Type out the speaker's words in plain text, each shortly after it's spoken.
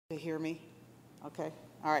To hear me? Okay,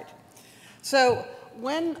 all right. So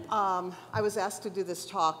when I was asked to do this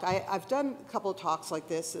talk, I've done a couple of talks like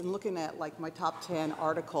this and looking at like my top 10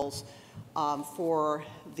 articles for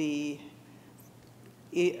the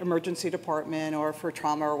emergency department or for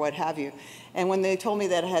trauma or what have you. And when they told me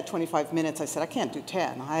that I had 25 minutes, I said, I can't do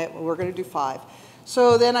 10, we're gonna do 5.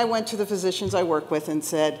 So then I went to the physicians I work with and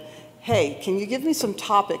said, hey, can you give me some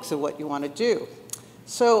topics of what you wanna do?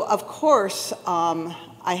 So of course,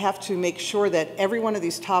 I have to make sure that every one of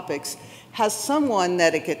these topics has someone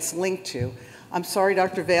that it gets linked to. I'm sorry,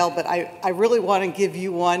 Dr. Vale, but I really want to give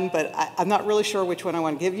you one, but I'm not really sure which one I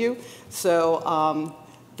want to give you. So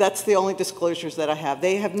that's the only disclosures that I have.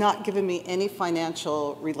 They have not given me any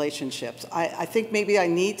financial relationships. I think maybe I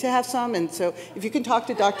need to have some, and so if you can talk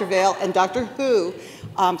to Dr. Vale and Dr. Who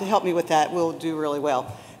to help me with that, we'll do really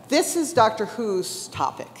well. This is Dr. Who's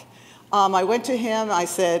topic. I went to him, I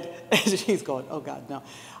said, he's going, oh God, no.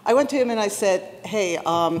 I went to him and I said, hey,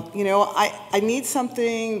 you know, I need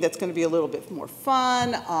something that's gonna be a little bit more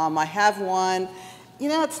fun. I have one. You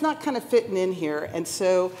know, it's not kind of fitting in here. And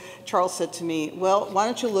so Charles said to me, well, why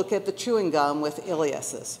don't you look at the chewing gum with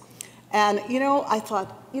illeuses? And, you know, I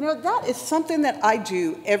thought, you know, that is something that I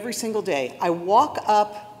do every single day. I walk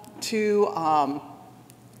up to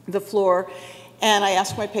the floor and I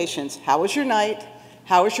ask my patients, how was your night?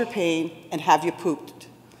 How is your pain, and have you pooped?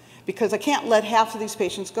 Because I can't let half of these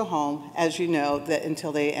patients go home, as you know,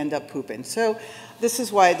 until they end up pooping. So this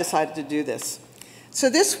is why I decided to do this. So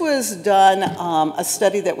this was done, a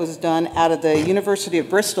study that was done out of the University of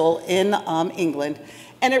Bristol in England,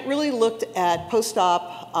 and it really looked at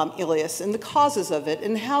post-op ileus and the causes of it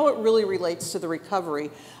and how it really relates to the recovery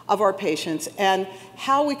of our patients and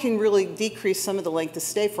how we can really decrease some of the length of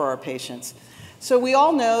stay for our patients. So we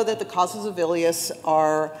all know that the causes of ileus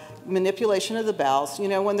are manipulation of the bowels. You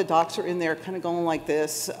know, when the docs are in there kind of going like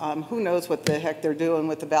this, who knows what the heck they're doing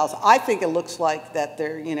with the bowels. I think it looks like that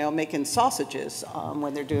they're, you know, making sausages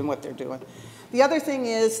when they're doing what they're doing. The other thing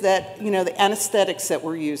is that, you know, the anesthetics that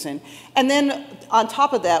we're using. And then on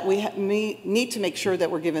top of that, we need to make sure that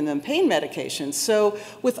we're giving them pain medications. So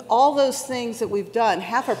with all those things that we've done,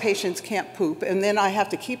 half our patients can't poop, and then I have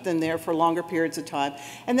to keep them there for longer periods of time,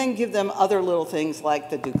 and then give them other little things like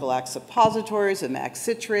the Dulcolax suppositories, the max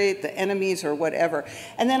citrate, the enemies, or whatever.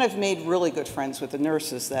 And then I've made really good friends with the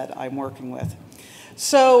nurses that I'm working with.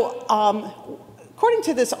 So according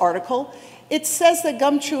to this article, it says that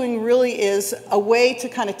gum chewing really is a way to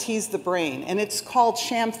kind of tease the brain, and it's called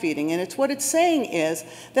sham feeding. And what it's saying is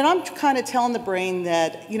that I'm kind of telling the brain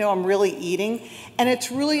that, you know, I'm really eating, and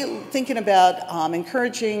it's really thinking about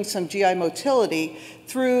encouraging some GI motility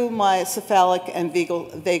through my cephalic and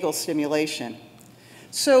vagal stimulation.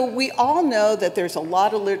 So we all know that there's a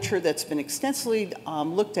lot of literature that's been extensively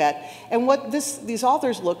looked at, and what these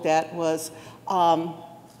authors looked at was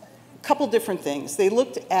couple different things. They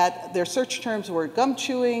looked at, their search terms were gum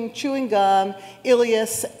chewing, chewing gum,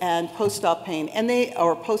 ileus, and post-op pain,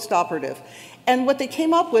 or post-operative. And what they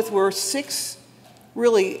came up with were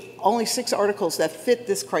only 6 articles that fit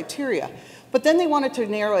this criteria. But then they wanted to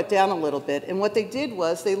narrow it down a little bit, and what they did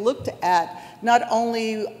was they looked at not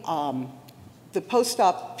only the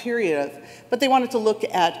post-op period, but they wanted to look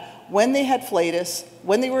at when they had flatus,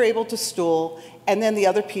 when they were able to stool, and then the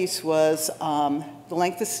other piece was the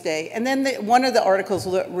length of stay. And then one of the articles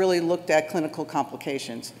really looked at clinical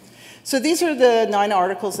complications. So these are the 9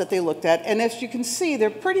 articles that they looked at. And as you can see, they're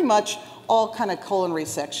pretty much all kind of colon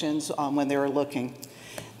resections when they were looking.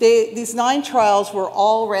 These 9 trials were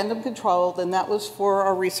all random controlled, and that was for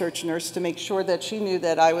our research nurse to make sure that she knew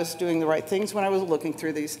that I was doing the right things when I was looking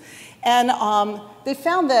through these. And they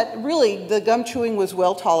found that really the gum chewing was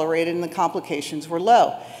well tolerated and the complications were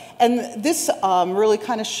low. And this really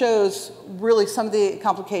kind of shows really some of the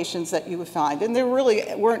complications that you would find. And there really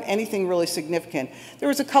weren't anything really significant. There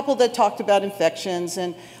was a couple that talked about infections,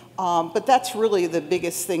 and, but that's really the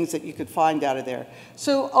biggest things that you could find out of there.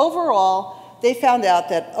 So overall, they found out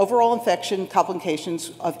that overall infection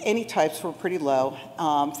complications of any types were pretty low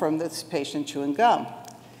from this patient chewing gum.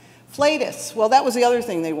 Flatus, well, that was the other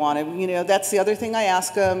thing they wanted. You know, that's the other thing I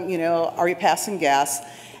asked them, you know, are you passing gas?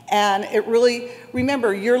 And it really,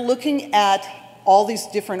 remember, you're looking at all these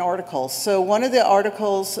different articles. So one of the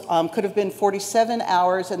articles could have been 47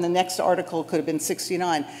 hours, and the next article could have been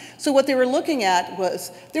 69. So what they were looking at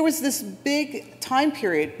was, there was this big time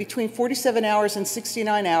period between 47 hours and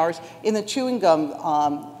 69 hours in the chewing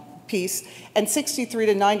gum piece, and 63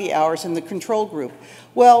 to 90 hours in the control group.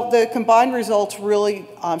 Well, the combined results really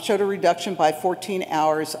showed a reduction by 14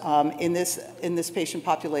 hours in this patient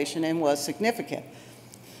population and was significant.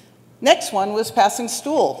 Next one was passing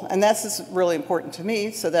stool, and that's really important to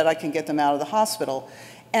me so that I can get them out of the hospital.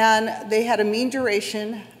 And they had a mean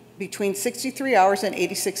duration between 63 hours and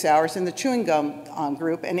 86 hours in the chewing gum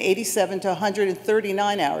group, and 87 to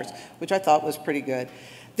 139 hours, which I thought was pretty good.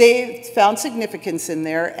 They found significance in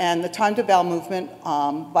there, and the time to bowel movement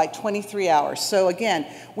by 23 hours. So again,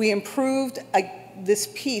 we improved this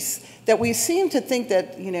piece that we seem to think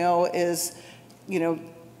that, is,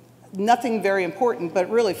 nothing very important, but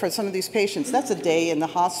really for some of these patients, that's a day in the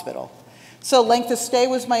hospital. So length of stay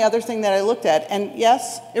was my other thing that I looked at, and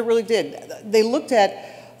yes, it really did. They looked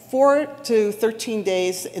at 4 to 13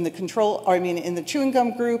 days in the in the chewing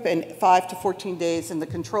gum group, and 5 to 14 days in the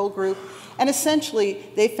control group, and essentially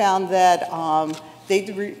they found that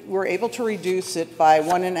they were able to reduce it by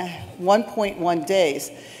 1.1 days.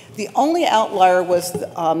 The only outlier was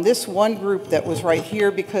this one group that was right here,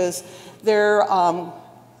 because their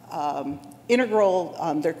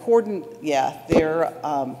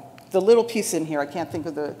the little piece in here, I can't think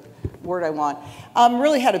of the word I want,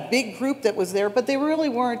 really had a big group that was there, but they really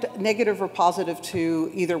weren't negative or positive to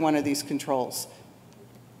either one of these controls.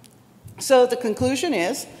 So the conclusion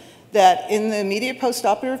is that in the immediate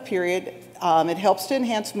postoperative period, it helps to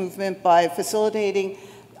enhance movement by facilitating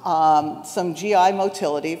some GI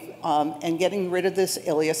motility and getting rid of this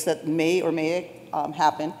ileus that may or may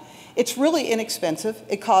happen. It's really inexpensive.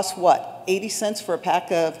 It costs what? 80 cents for a pack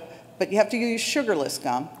of, but you have to use sugarless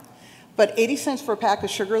gum. But 80 cents for a pack of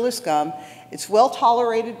sugarless gum. It's well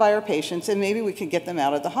tolerated by our patients, and maybe we can get them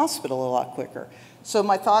out of the hospital a lot quicker. So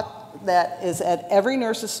my thought that is at every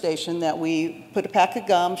nurse's station that we put a pack of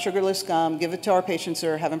gum, sugarless gum, give it to our patients who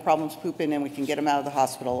are having problems pooping, and we can get them out of the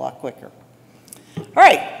hospital a lot quicker. All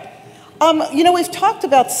right. We've talked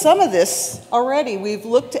about some of this already. We've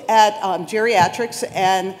looked at geriatrics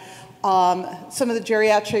and some of the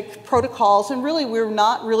geriatric protocols, and really we're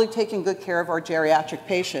not really taking good care of our geriatric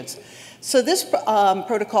patients. So this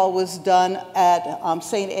protocol was done at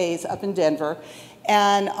St. A's up in Denver,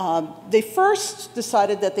 and they first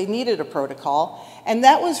decided that they needed a protocol, and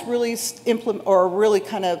that was really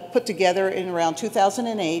kind of put together in around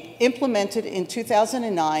 2008, implemented in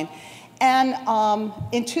 2009, and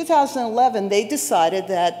in 2011 they decided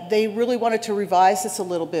that they really wanted to revise this a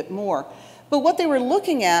little bit more. But what they were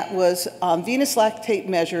looking at was venous lactate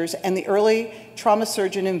measures and the early trauma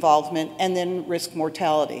surgeon involvement, and then risk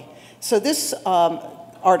mortality. So this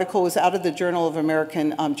article was out of the Journal of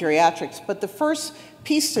American Geriatrics, but the first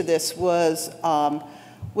piece to this was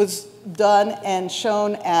done and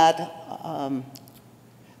shown at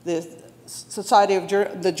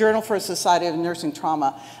the Journal for Society of Nursing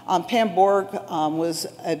Trauma. Pam Borg was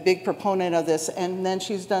a big proponent of this, and then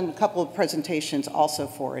she's done a couple of presentations also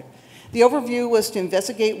for it. The overview was to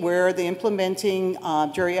investigate where the implementing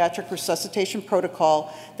geriatric resuscitation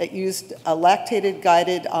protocol that used a lactated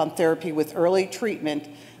guided therapy with early treatment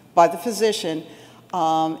by the physician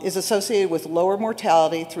is associated with lower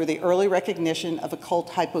mortality through the early recognition of occult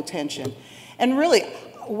hypotension. And really,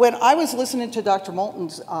 when I was listening to Dr.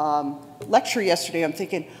 Moulton's lecture yesterday, I'm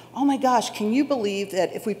thinking, oh my gosh, can you believe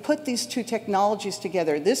that if we put these two technologies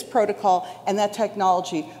together, this protocol and that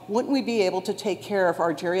technology, wouldn't we be able to take care of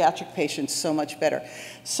our geriatric patients so much better?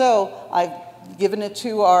 So I've given it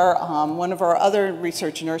to our, one of our other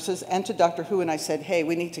research nurses and to Dr. Hu, and I said, hey,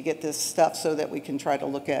 we need to get this stuff so that we can try to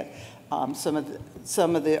look at some of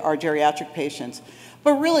our geriatric patients.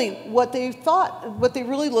 But really, what they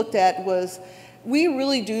really looked at was, we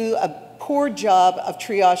really do a poor job of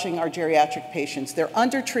triaging our geriatric patients. They're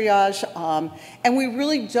under triage, and we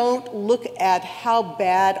really don't look at how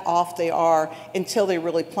bad off they are until they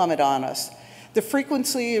really plummet on us. The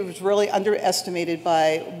frequency is really underestimated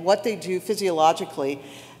by what they do physiologically.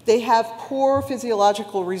 They have poor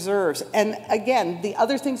physiological reserves. And again, the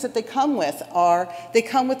other things that they come with are, they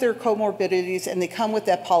come with their comorbidities, and they come with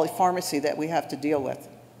that polypharmacy that we have to deal with.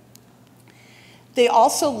 They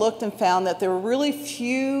also looked and found that there were really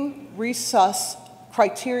few resus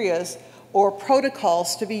criteria or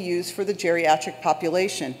protocols to be used for the geriatric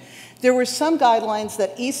population. There were some guidelines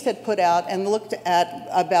that East had put out and looked at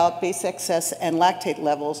about base excess and lactate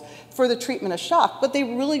levels for the treatment of shock, but they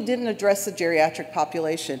really didn't address the geriatric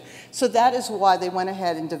population. So that is why they went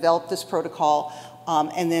ahead and developed this protocol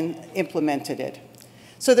and then implemented it.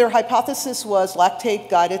 So their hypothesis was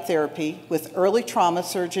lactate-guided therapy with early trauma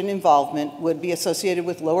surgeon involvement would be associated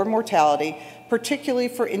with lower mortality, particularly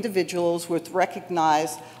for individuals with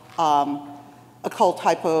recognized occult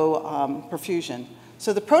hypoperfusion.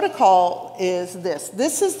 So the protocol is this.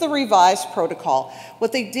 This is the revised protocol.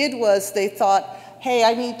 What they did was they thought, hey,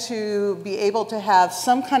 I need to be able to have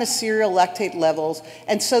some kind of serial lactate levels.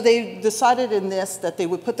 And so they decided in this that they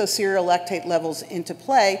would put those serial lactate levels into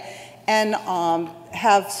play and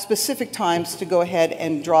have specific times to go ahead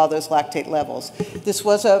and draw those lactate levels. This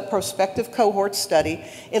was a prospective cohort study.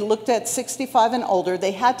 It looked at 65 and older.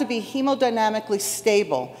 They had to be hemodynamically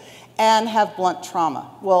stable and have blunt trauma.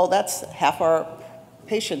 Well, that's half our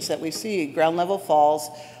patients that we see, ground level falls,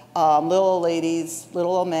 little old ladies,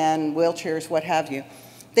 little old men, wheelchairs, what have you.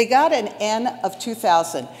 They got an N of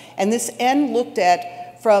 2,000, and this N looked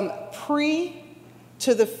at from pre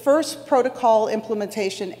to the first protocol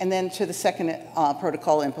implementation and then to the second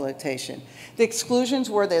protocol implementation. The exclusions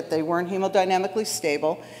were that they weren't hemodynamically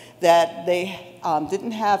stable, that they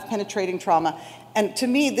didn't have penetrating trauma, and to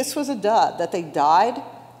me, this was a dud, that they died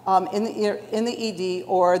in the ED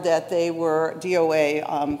or that they were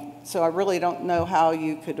DOA. So I really don't know how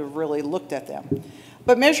you could have really looked at them.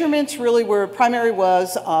 But measurements really were, primary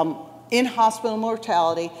was in-hospital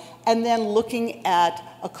mortality and then looking at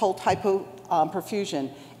occult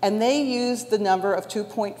hypoperfusion. And they used the number of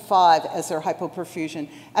 2.5 as their hypoperfusion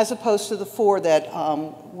as opposed to the 4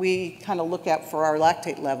 that we kind of look at for our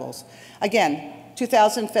lactate levels. Again,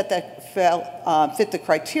 2,000 fit the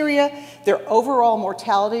criteria. Their overall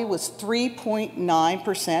mortality was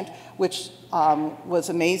 3.9%, which was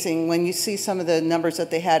amazing. When you see some of the numbers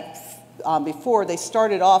that they had before, they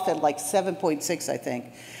started off at like 7.6, I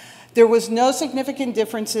think. There was no significant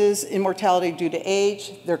differences in mortality due to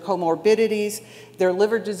age, their comorbidities, their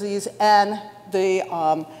liver disease, and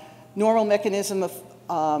the normal mechanism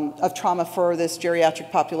of trauma for this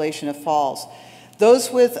geriatric population of falls.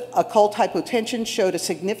 Those with occult hypotension showed a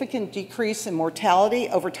significant decrease in mortality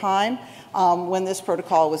over time when this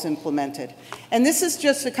protocol was implemented. And this is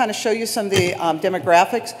just to kind of show you some of the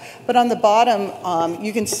demographics, but on the bottom,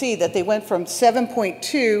 you can see that they went from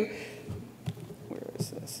 7.2, where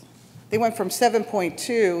is this? They went from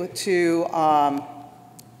 7.2 to,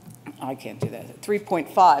 I can't do that,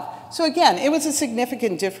 3.5. So again, it was a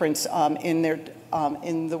significant difference in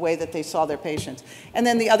the way that they saw their patients. And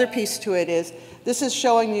then the other piece to it is, this is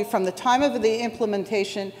showing you from the time of the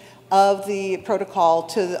implementation of the protocol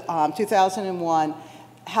to 2001,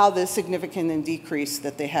 how the significant decrease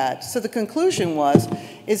that they had. So the conclusion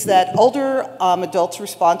is that older adults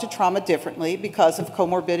respond to trauma differently because of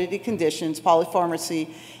comorbidity conditions, polypharmacy,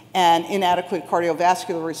 and inadequate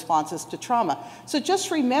cardiovascular responses to trauma. So just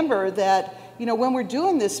remember that, you know, when we're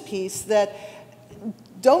doing this piece, that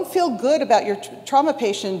don't feel good about your trauma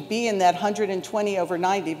patient being that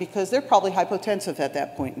 120/90 because they're probably hypotensive at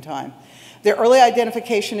that point in time. The early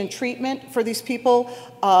identification and treatment for these people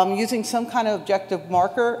using some kind of objective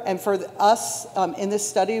marker, and for us in this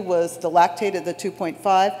study was the lactate of the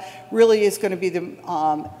 2.5, really is going to be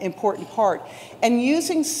the important part. And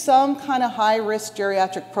using some kind of high-risk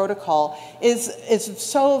geriatric protocol is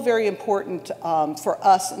so very important for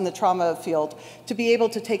us in the trauma field to be able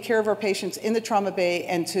to take care of our patients in the trauma bay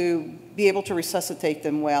and to be able to resuscitate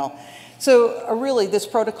them well. So really, this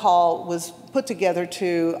protocol was put together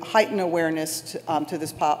to heighten awareness to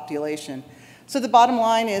this population. So the bottom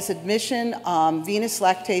line is admission, venous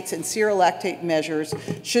lactates and serial lactate measures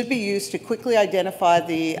should be used to quickly identify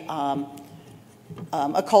the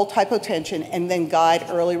occult hypotension and then guide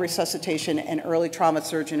early resuscitation and early trauma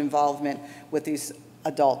surgeon involvement with these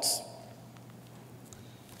adults.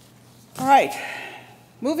 All right,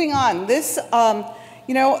 moving on. This,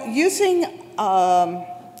 you know, using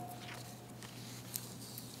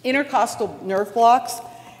intercostal nerve blocks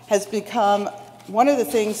has become one of the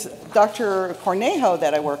things. Dr. Cornejo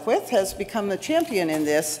that I work with has become the champion in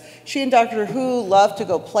this. She and Dr. Hu love to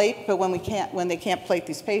go plate, but when they can't plate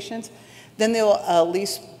these patients, then they'll at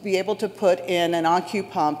least be able to put in an on-cue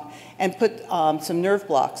pump and put some nerve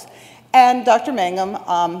blocks. And Dr. Mangum,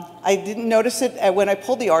 I didn't notice it when I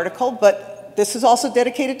pulled the article, but this is also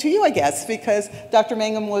dedicated to you, I guess, because Dr.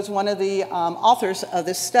 Mangum was one of the authors of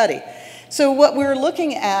this study. So what we were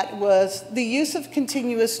looking at was the use of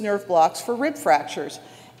continuous nerve blocks for rib fractures,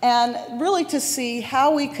 and really to see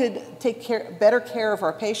how we could take better care of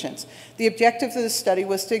our patients. The objective of the study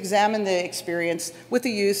was to examine the experience with the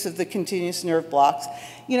use of the continuous nerve blocks.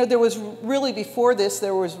 You know, there was really, before this,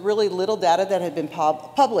 there was really little data that had been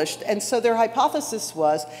published, and so their hypothesis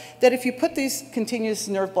was that if you put these continuous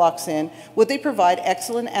nerve blocks in, would they provide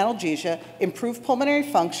excellent analgesia, improve pulmonary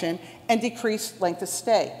function, and decrease length of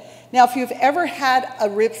stay. Now, if you've ever had a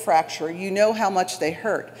rib fracture, you know how much they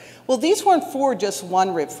hurt. Well, these weren't for just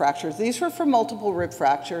one rib fracture. These were for multiple rib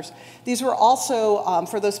fractures. These were also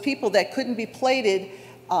for those people that couldn't be plated.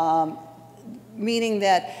 meaning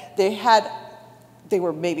that they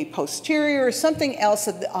were maybe posterior or something else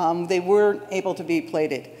that they weren't able to be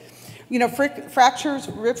plated. You know, rib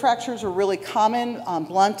fractures are really common,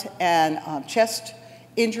 blunt and chest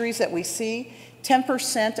injuries that we see.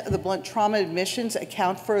 10% of the blunt trauma admissions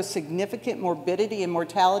account for a significant morbidity and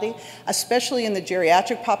mortality, especially in the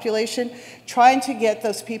geriatric population. Trying to get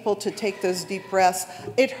those people to take those deep breaths,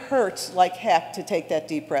 it hurts like heck to take that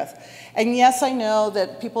deep breath. And yes, I know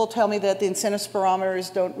that people tell me that the incentive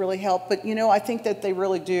spirometers don't really help, but you know, I think that they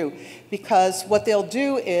really do, because what they'll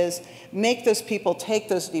do is make those people take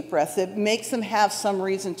those deep breaths. It makes them have some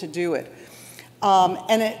reason to do it.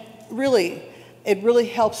 And it really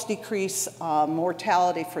helps decrease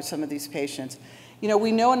mortality for some of these patients. You know,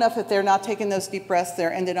 we know enough that they're not taking those deep breaths,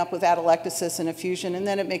 they're ending up with atelectasis and effusion, and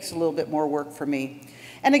then it makes a little bit more work for me.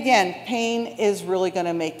 And again, pain is really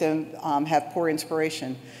gonna make them have poor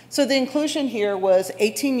inspiration. So the inclusion here was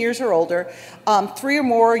 18 years or older, 3 or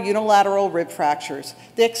more unilateral rib fractures.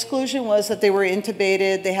 The exclusion was that they were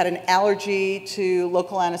intubated, they had an allergy to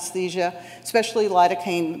local anesthesia, especially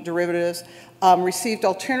lidocaine derivatives, received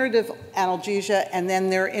alternative analgesia, and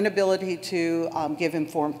then their inability to give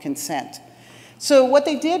informed consent. So what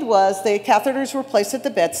they did was the catheters were placed at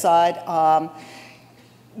the bedside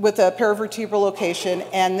with a paravertebral location,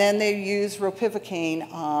 and then they used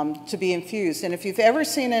ropivacaine to be infused. And if you've ever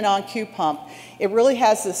seen an Acute pump, it really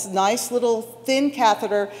has this nice little thin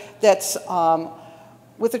catheter that's,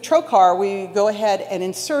 with a trocar, we go ahead and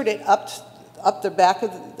insert it up their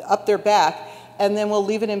back, and then we'll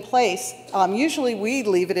leave it in place. Usually we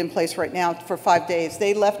leave it in place right now for 5 days.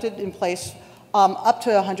 They left it in place up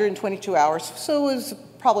to 122 hours, so it was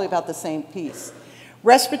probably about the same piece.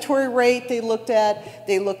 Respiratory rate they looked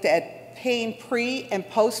at pain pre and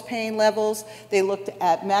post pain levels, they looked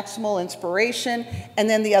at maximal inspiration, and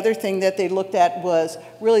then the other thing that they looked at was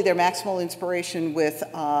really their maximal inspiration with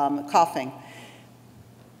coughing.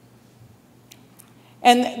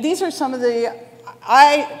 And these are some of the,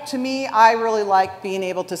 to me, I really like being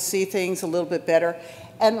able to see things a little bit better.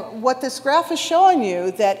 And what this graph is showing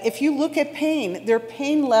you, that if you look at pain, their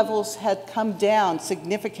pain levels had come down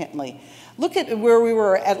significantly. Look at where we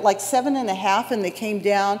were at like 7.5 and they came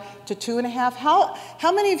down to 2.5.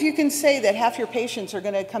 How many of you can say that half your patients are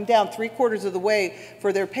gonna come down 3/4 of the way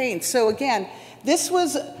for their pain? So again, this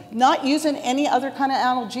was not using any other kind of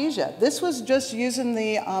analgesia. This was just using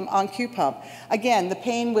the Acute pump. Again, the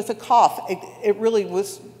pain with a cough, it really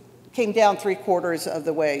came down 3/4 of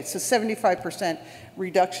the way, so 75%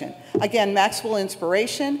 reduction. Again, maximal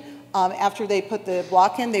inspiration, after they put the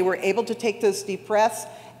block in, they were able to take those deep breaths,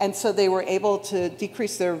 and so they were able to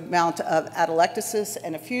decrease their amount of atelectasis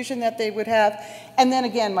and effusion that they would have. And then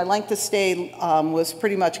again, my length of stay was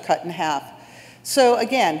pretty much cut in half. So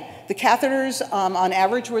again, the catheters on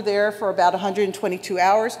average were there for about 122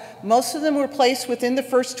 hours. Most of them were placed within the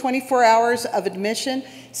first 24 hours of admission.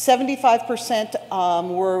 75%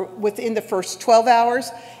 were within the first 12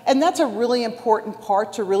 hours. And that's a really important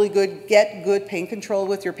part to really get good pain control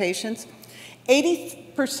with your patients.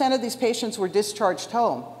 80% of these patients were discharged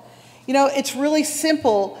home. You know, it's really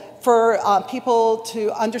simple for people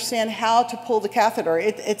to understand how to pull the catheter.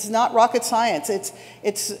 It's not rocket science.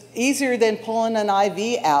 It's easier than pulling an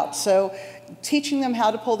IV out. So teaching them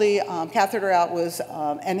how to pull the catheter out was,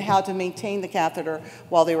 and how to maintain the catheter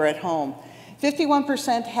while they were at home.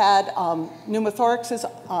 51% had pneumothoraxes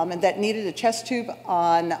and that needed a chest tube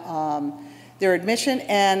on their admission,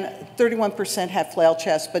 and 31% had flail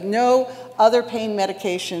chest, but no other pain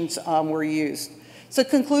medications were used. So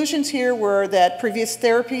conclusions here were that previous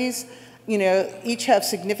therapies, you know, each have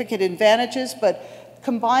significant advantages, but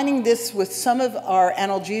combining this with some of our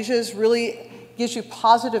analgesias really gives you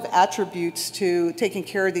positive attributes to taking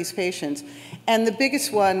care of these patients. And the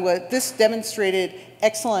biggest one was this demonstrated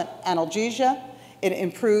excellent analgesia. It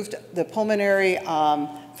improved the pulmonary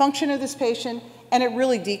function of this patient, and it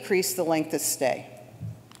really decreased the length of stay.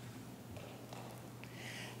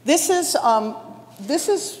 This is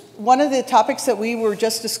one of the topics that we were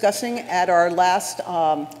just discussing at our last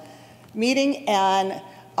meeting, and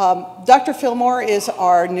Dr. Fillmore is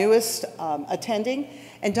our newest attending,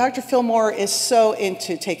 and Dr. Fillmore is so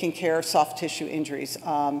into taking care of soft tissue injuries.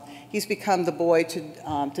 He's become the boy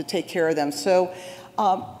to take care of them. So,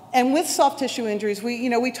 and with soft tissue injuries,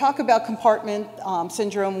 we talk about compartment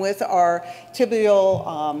syndrome with our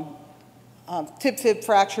tibial tib-fib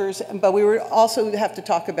fractures, but we would also have to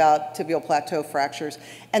talk about tibial plateau fractures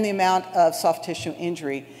and the amount of soft tissue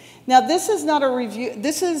injury. Now, this is not a review,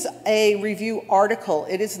 this is a review article.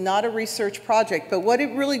 It is not a research project, but what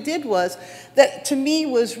it really did was, that to me,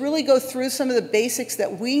 was really go through some of the basics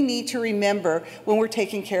that we need to remember when we're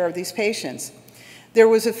taking care of these patients. There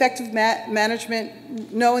was effective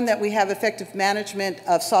management, knowing that we have effective management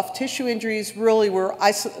of soft tissue injuries, really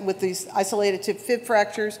with these isolated tib fib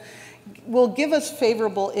fractures, will give us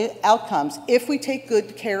favorable outcomes if we take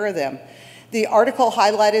good care of them. The article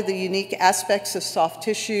highlighted the unique aspects of soft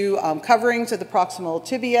tissue coverings of the proximal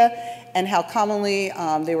tibia and how commonly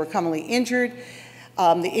they were commonly injured,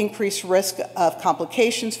 the increased risk of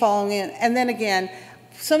complications following it, and then again,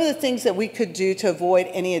 some of the things that we could do to avoid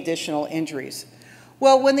any additional injuries.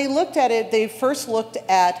 Well, when they looked at it, they first looked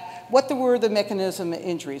at what were the mechanism of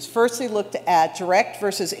injuries. First, they looked at direct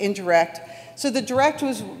versus indirect. So the direct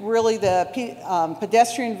was really the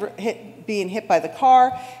pedestrian being hit by the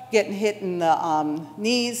car, getting hit in the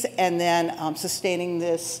knees, and then sustaining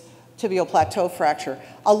this tibial plateau fracture.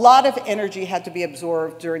 A lot of energy had to be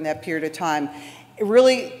absorbed during that period of time. It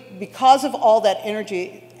really, because of all that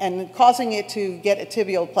energy and causing it to get a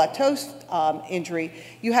tibial plateau injury,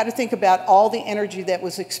 you had to think about all the energy that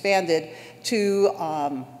was expanded to,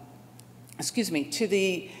 to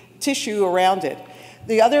the tissue around it.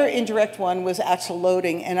 The other indirect one was axial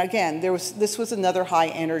loading, and again, this was another high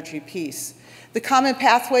energy piece. The common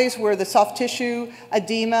pathways were the soft tissue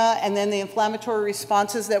edema and then the inflammatory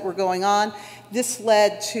responses that were going on. This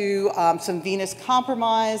led to some venous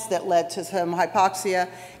compromise that led to some hypoxia,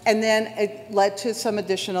 and then it led to some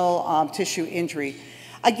additional tissue injury.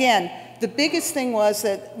 Again, the biggest thing was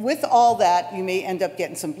that with all that, you may end up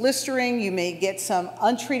getting some blistering, you may get some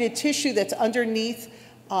untreated tissue that's underneath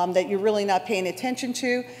that you're really not paying attention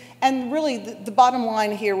to. And really, the bottom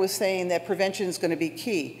line here was saying that prevention is going to be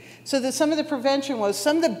key. So some of the prevention was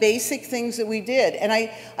some of the basic things that we did. And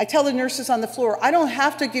I tell the nurses on the floor, I don't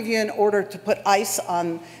have to give you an order to put ice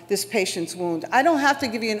on this patient's wound. I don't have to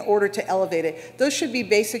give you an order to elevate it. Those should be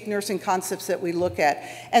basic nursing concepts that we look at.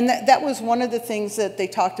 And that was one of the things that they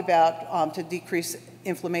talked about to decrease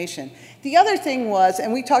inflammation. The other thing was,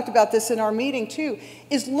 and we talked about this in our meeting too,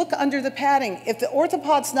 is look under the padding. If the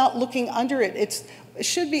orthopod's not looking under it, it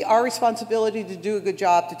should be our responsibility to do a good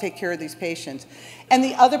job to take care of these patients. And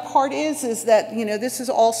the other part is that, you know, this is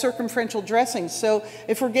all circumferential dressing. So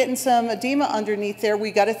if we're getting some edema underneath there, we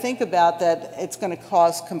got to think about that it's going to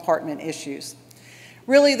cause compartment issues.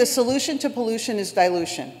 Really, the solution to pollution is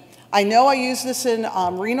dilution. I know I use this in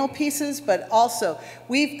renal pieces, but also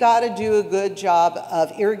we've got to do a good job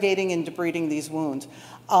of irrigating and debriding these wounds.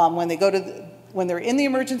 When they're in the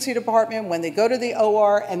emergency department, when they go to the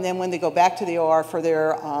OR, and then when they go back to the OR for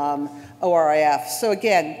their ORIF. So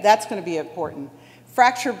again, that's going to be important.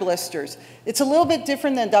 Fracture blisters. It's a little bit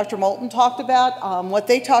different than Dr. Moulton talked about. What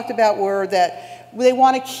they talked about were that they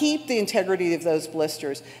want to keep the integrity of those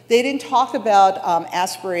blisters. They didn't talk about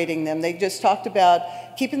aspirating them. They just talked about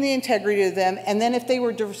keeping the integrity of them, and then if they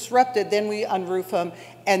were disrupted, then we unroof them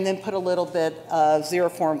and then put a little bit of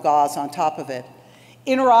xeroform gauze on top of it.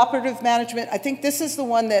 Intraoperative management, I think this is the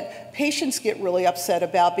one that patients get really upset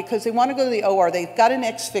about because they want to go to the OR, they've got an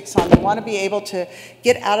X-fix on, they want to be able to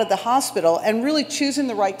get out of the hospital, and really choosing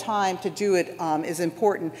the right time to do it is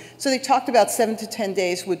important. So they talked about 7 to 10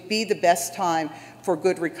 days would be the best time for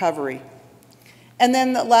good recovery. And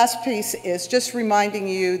then the last piece is just reminding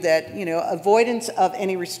you that, you know, avoidance of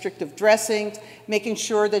any restrictive dressings, making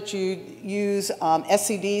sure that you use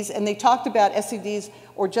SCDs, and they talked about SCDs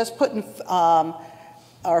or just putting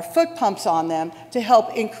our foot pumps on them to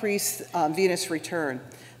help increase venous return.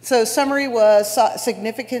 So summary was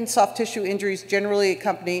significant soft tissue injuries generally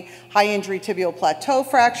accompany high injury tibial plateau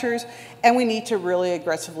fractures, and we need to really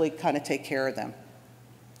aggressively kind of take care of them.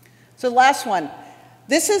 So last one.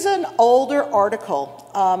 This is an older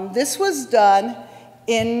article. This was done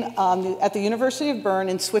at the University of Bern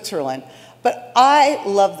in Switzerland. But I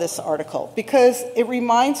love this article because it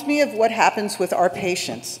reminds me of what happens with our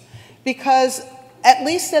patients. Because at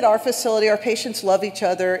least at our facility, our patients love each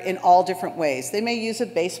other in all different ways. They may use a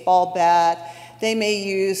baseball bat, they may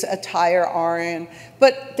use a tire iron,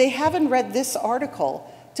 but they haven't read this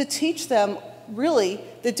article to teach them really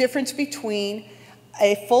the difference between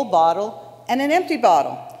a full bottle and an empty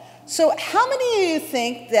bottle. So how many of you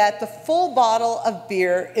think that the full bottle of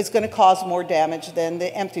beer is going to cause more damage than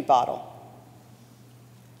the empty bottle?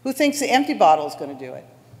 Who thinks the empty bottle is going to do it?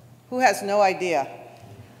 Who has no idea?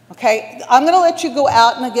 Okay, I'm going to let you go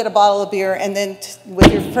out and get a bottle of beer and then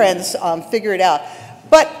with your friends figure it out.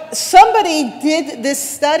 But somebody did this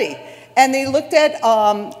study and they looked at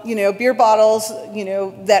you know, beer bottles, you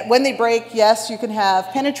know, that when they break, yes, you can have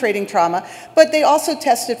penetrating trauma, but they also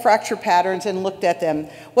tested fracture patterns and looked at them.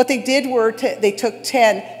 What they did were they took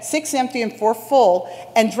 10, 6 empty and 4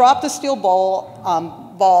 full, and dropped a steel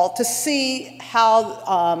ball to see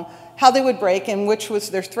how they would break and which was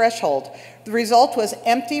their threshold. The result was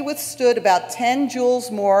empty withstood about 10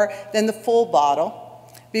 joules more than the full bottle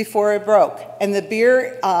before it broke. And the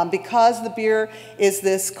beer, because the beer is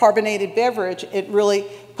this carbonated beverage, it really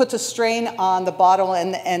puts a strain on the bottle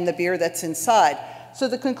and the beer that's inside. So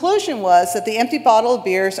the conclusion was that the empty bottle of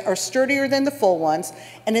beers are sturdier than the full ones,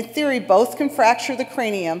 and in theory, both can fracture the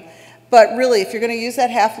cranium. But really, if you're going to use that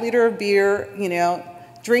half liter of beer, you know,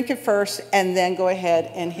 drink it first and then go ahead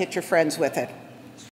and hit your friends with it.